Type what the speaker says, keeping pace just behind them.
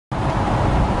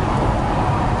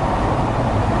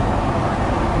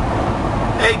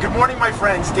Hey, good morning my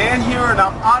friends. Dan here, and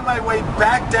I'm on my way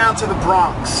back down to the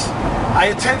Bronx. I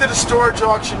attended a storage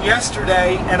auction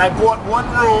yesterday and I bought one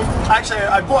room. Actually,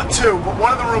 I bought two, but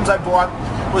one of the rooms I bought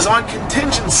was on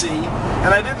contingency,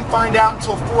 and I didn't find out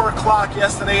until 4 o'clock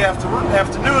yesterday afternoon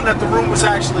that the room was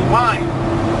actually mine.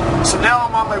 So now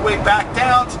I'm on my way back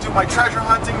down to do my treasure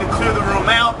hunting to clear the room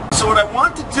out. So what I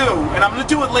want to do, and I'm going to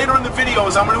do it later in the video,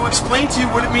 is I'm going to explain to you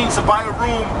what it means to buy a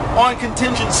room on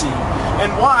contingency and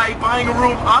why buying a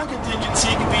room on contingency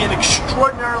can be an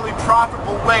extraordinarily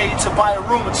profitable way to buy a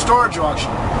room at storage auction.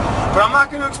 But I'm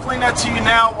not going to explain that to you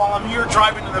now while I'm here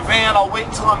driving in the van. I'll wait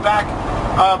until I'm back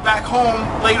home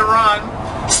later on.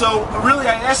 So really,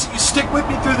 I ask that you stick with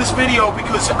me through this video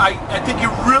because I think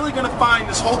you're really going to find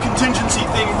this whole contingency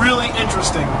thing really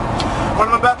interesting. But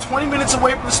I'm about 20 minutes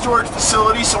away from the storage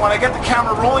facility, so when I get the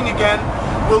camera rolling again,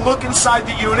 we'll look inside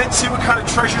the unit, see what kind of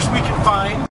treasures we can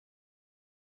find.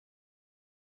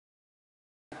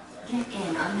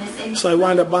 So I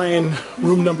wound up buying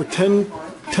room number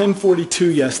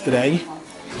 1042 yesterday,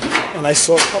 and I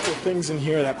saw a couple of things in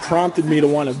here that prompted me to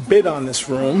want to bid on this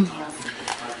room.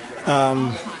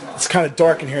 It's kind of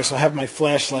dark in here, so I have my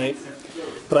flashlight.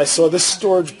 But I saw this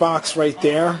storage box right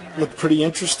there. Looked pretty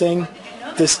interesting.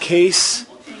 This case.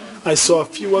 I saw a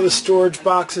few other storage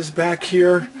boxes back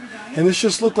here. And this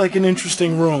just looked like an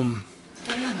interesting room.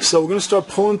 So we're going to start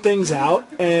pulling things out,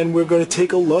 and we're going to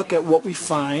take a look at what we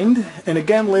find. And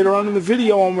again, later on in the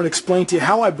video, I'm going to explain to you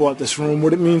how I bought this room,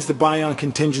 what it means to buy on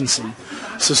contingency.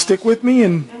 So stick with me,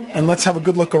 and let's have a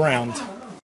good look around.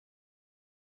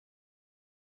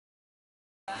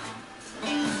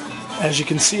 As you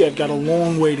can see, I've got a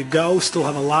long way to go, still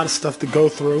have a lot of stuff to go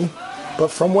through. But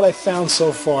from what I found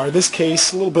so far, this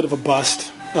case, a little bit of a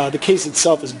bust. The case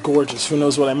itself is gorgeous. Who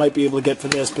knows what I might be able to get for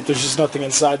this, but there's just nothing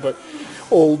inside but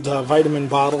old vitamin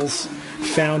bottles.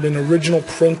 Found an original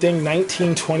printing,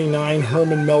 1929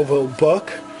 Herman Melville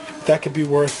book. That could be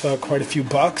worth quite a few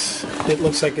bucks. It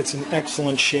looks like it's in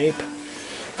excellent shape.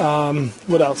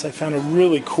 What else? I found a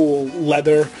really cool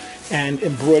leather and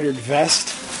embroidered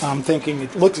vest. I'm thinking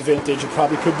it looks vintage. It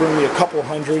probably could bring me a couple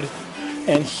hundred.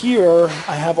 And here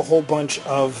I have a whole bunch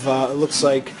of, it looks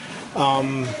like,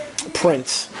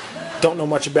 prints. Don't know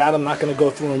much about them. I'm not going to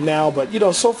go through them now. But, you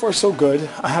know, so far so good.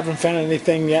 I haven't found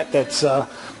anything yet that's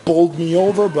bowled me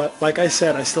over. But like I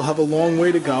said, I still have a long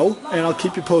way to go. And I'll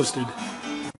keep you posted.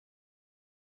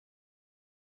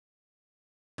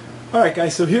 Alright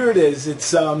guys, so here it is.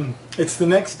 It's the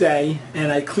next day, and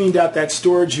I cleaned out that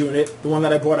storage unit, the one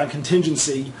that I bought on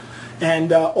contingency.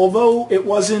 And although it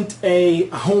wasn't a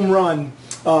home run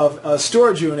of a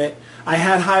storage unit, I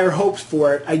had higher hopes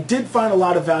for it. I did find a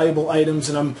lot of valuable items,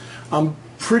 and I'm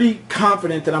pretty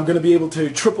confident that I'm going to be able to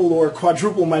triple or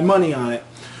quadruple my money on it.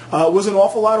 It was an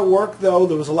awful lot of work, though.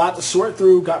 There was a lot to sort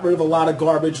through, got rid of a lot of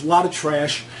garbage, a lot of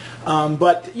trash.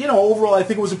 But, you know, overall I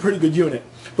think it was a pretty good unit.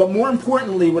 But more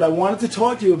importantly, what I wanted to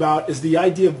talk to you about is the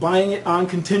idea of buying it on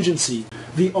contingency.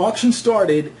 The auction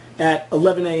started at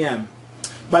 11 a.m.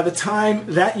 By the time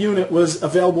that unit was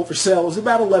available for sale, it was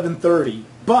about 11:30.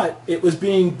 But it was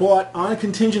being bought on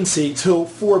contingency till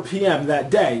 4 p.m. that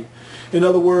day. In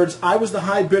other words, I was the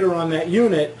high bidder on that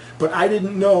unit, but I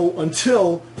didn't know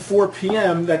until 4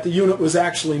 p.m. that the unit was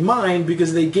actually mine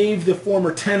because they gave the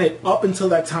former tenant up until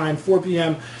that time, 4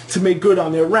 p.m., to make good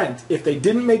on their rent. If they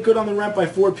didn't make good on the rent by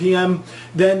 4 p.m.,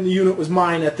 then the unit was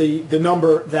mine at the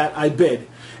number that I bid.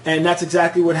 And that's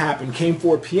exactly what happened. Came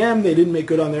 4 p.m., they didn't make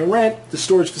good on their rent. The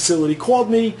storage facility called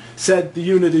me, said the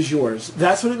unit is yours.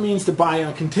 That's what it means to buy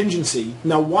on contingency.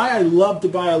 Now, why I love to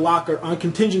buy a locker on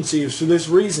contingency is for this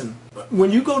reason.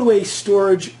 When you go to a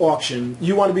storage auction,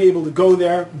 you want to be able to go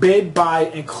there, bid, buy,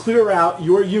 and clear out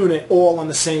your unit all on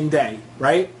the same day,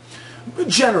 right?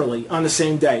 Generally on the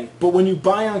same day. But when you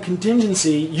buy on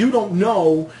contingency, you don't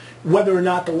know whether or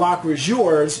not the locker is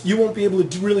yours. You won't be able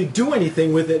to really do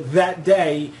anything with it that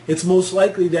day. It's most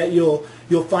likely that you'll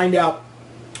find out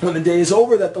when the day is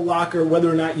over that the locker, whether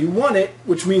or not you want it,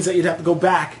 which means that you'd have to go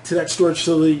back to that storage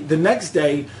facility the next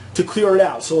day to clear it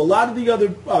out. So a lot of the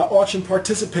other auction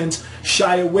participants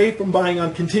shy away from buying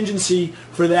on contingency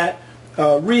for that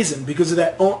reason, because of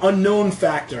that unknown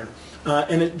factor.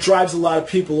 And it drives a lot of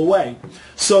people away.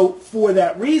 So for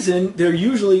that reason, there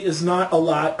usually is not a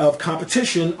lot of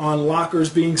competition on lockers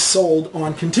being sold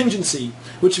on contingency,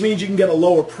 which means you can get a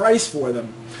lower price for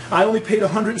them. I only paid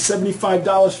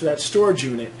 $175 for that storage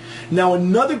unit. Now,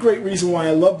 another great reason why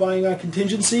I love buying on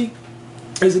contingency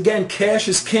is, again, cash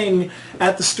is king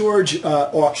at the storage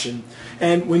auction.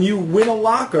 And when you win a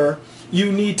locker,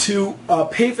 you need to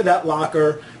pay for that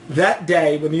locker that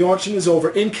day when the auction is over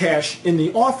in cash in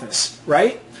the office,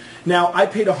 right? Now, I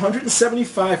paid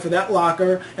 $175 for that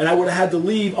locker, and I would have had to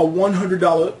leave a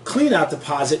 $100 clean-out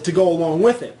deposit to go along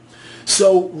with it.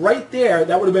 So right there,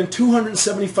 that would have been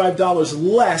 $275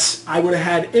 less I would have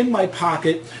had in my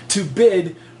pocket to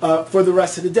bid for the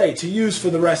rest of the day, to use for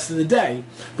the rest of the day.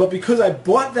 But because I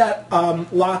bought that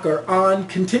locker on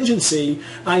contingency,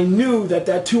 I knew that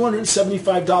that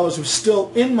 $275 was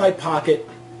still in my pocket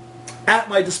at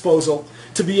my disposal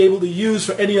to be able to use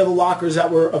for any other lockers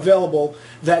that were available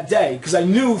that day. Because I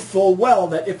knew full well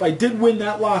that if I did win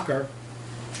that locker,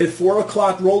 if 4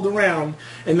 o'clock rolled around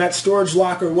and that storage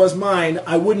locker was mine,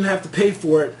 I wouldn't have to pay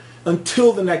for it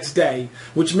until the next day,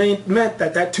 which meant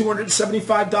that that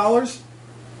 $275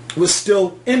 was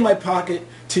still in my pocket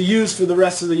to use for the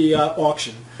rest of the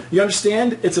auction. You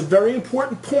understand? It's a very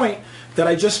important point that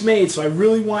I just made, so I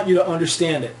really want you to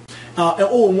understand it.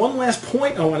 And one last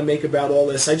point I want to make about all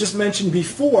this. I just mentioned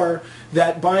before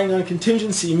that buying on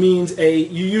contingency means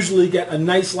you usually get a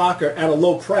nice locker at a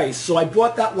low price. So I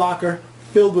bought that locker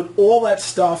filled with all that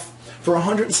stuff for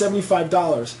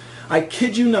 $175. I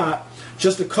kid you not,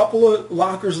 just a couple of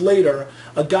lockers later,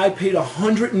 a guy paid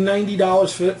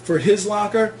 $190 for his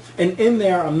locker, and in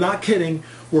there, I'm not kidding,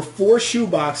 were 4 shoe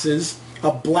boxes,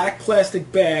 a black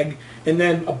plastic bag, and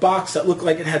then a box that looked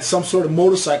like it had some sort of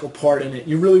motorcycle part in it.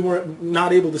 You really weren't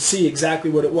not able to see exactly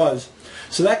what it was.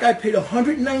 So that guy paid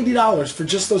 $190 for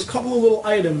just those couple of little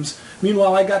items.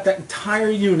 Meanwhile, I got that entire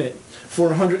unit for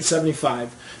 $175.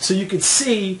 So you could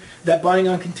see that buying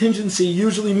on contingency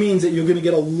usually means that you're going to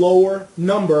get a lower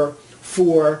number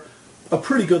for a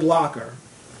pretty good locker.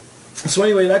 So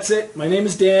anyway, that's it. My name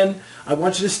is Dan. I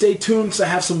want you to stay tuned because I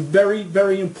have some very,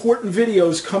 very important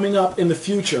videos coming up in the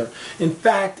future. In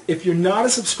fact, if you're not a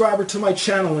subscriber to my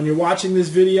channel and you're watching this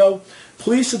video,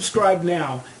 please subscribe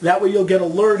now. That way you'll get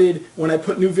alerted when I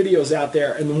put new videos out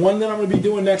there. And the one that I'm going to be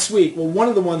doing next week, well, one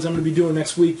of the ones I'm going to be doing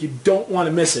next week, you don't want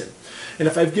to miss it. And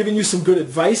if I've given you some good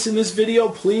advice in this video,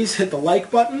 please hit the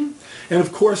like button. And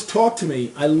of course, talk to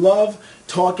me. I love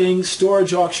talking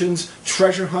storage auctions,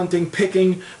 treasure hunting,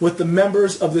 picking with the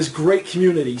members of this great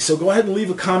community. So go ahead and leave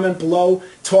a comment below.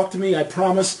 Talk to me. I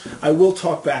promise I will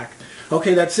talk back.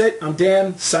 Okay, that's it. I'm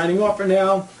Dan, signing off for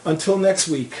now. Until next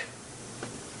week.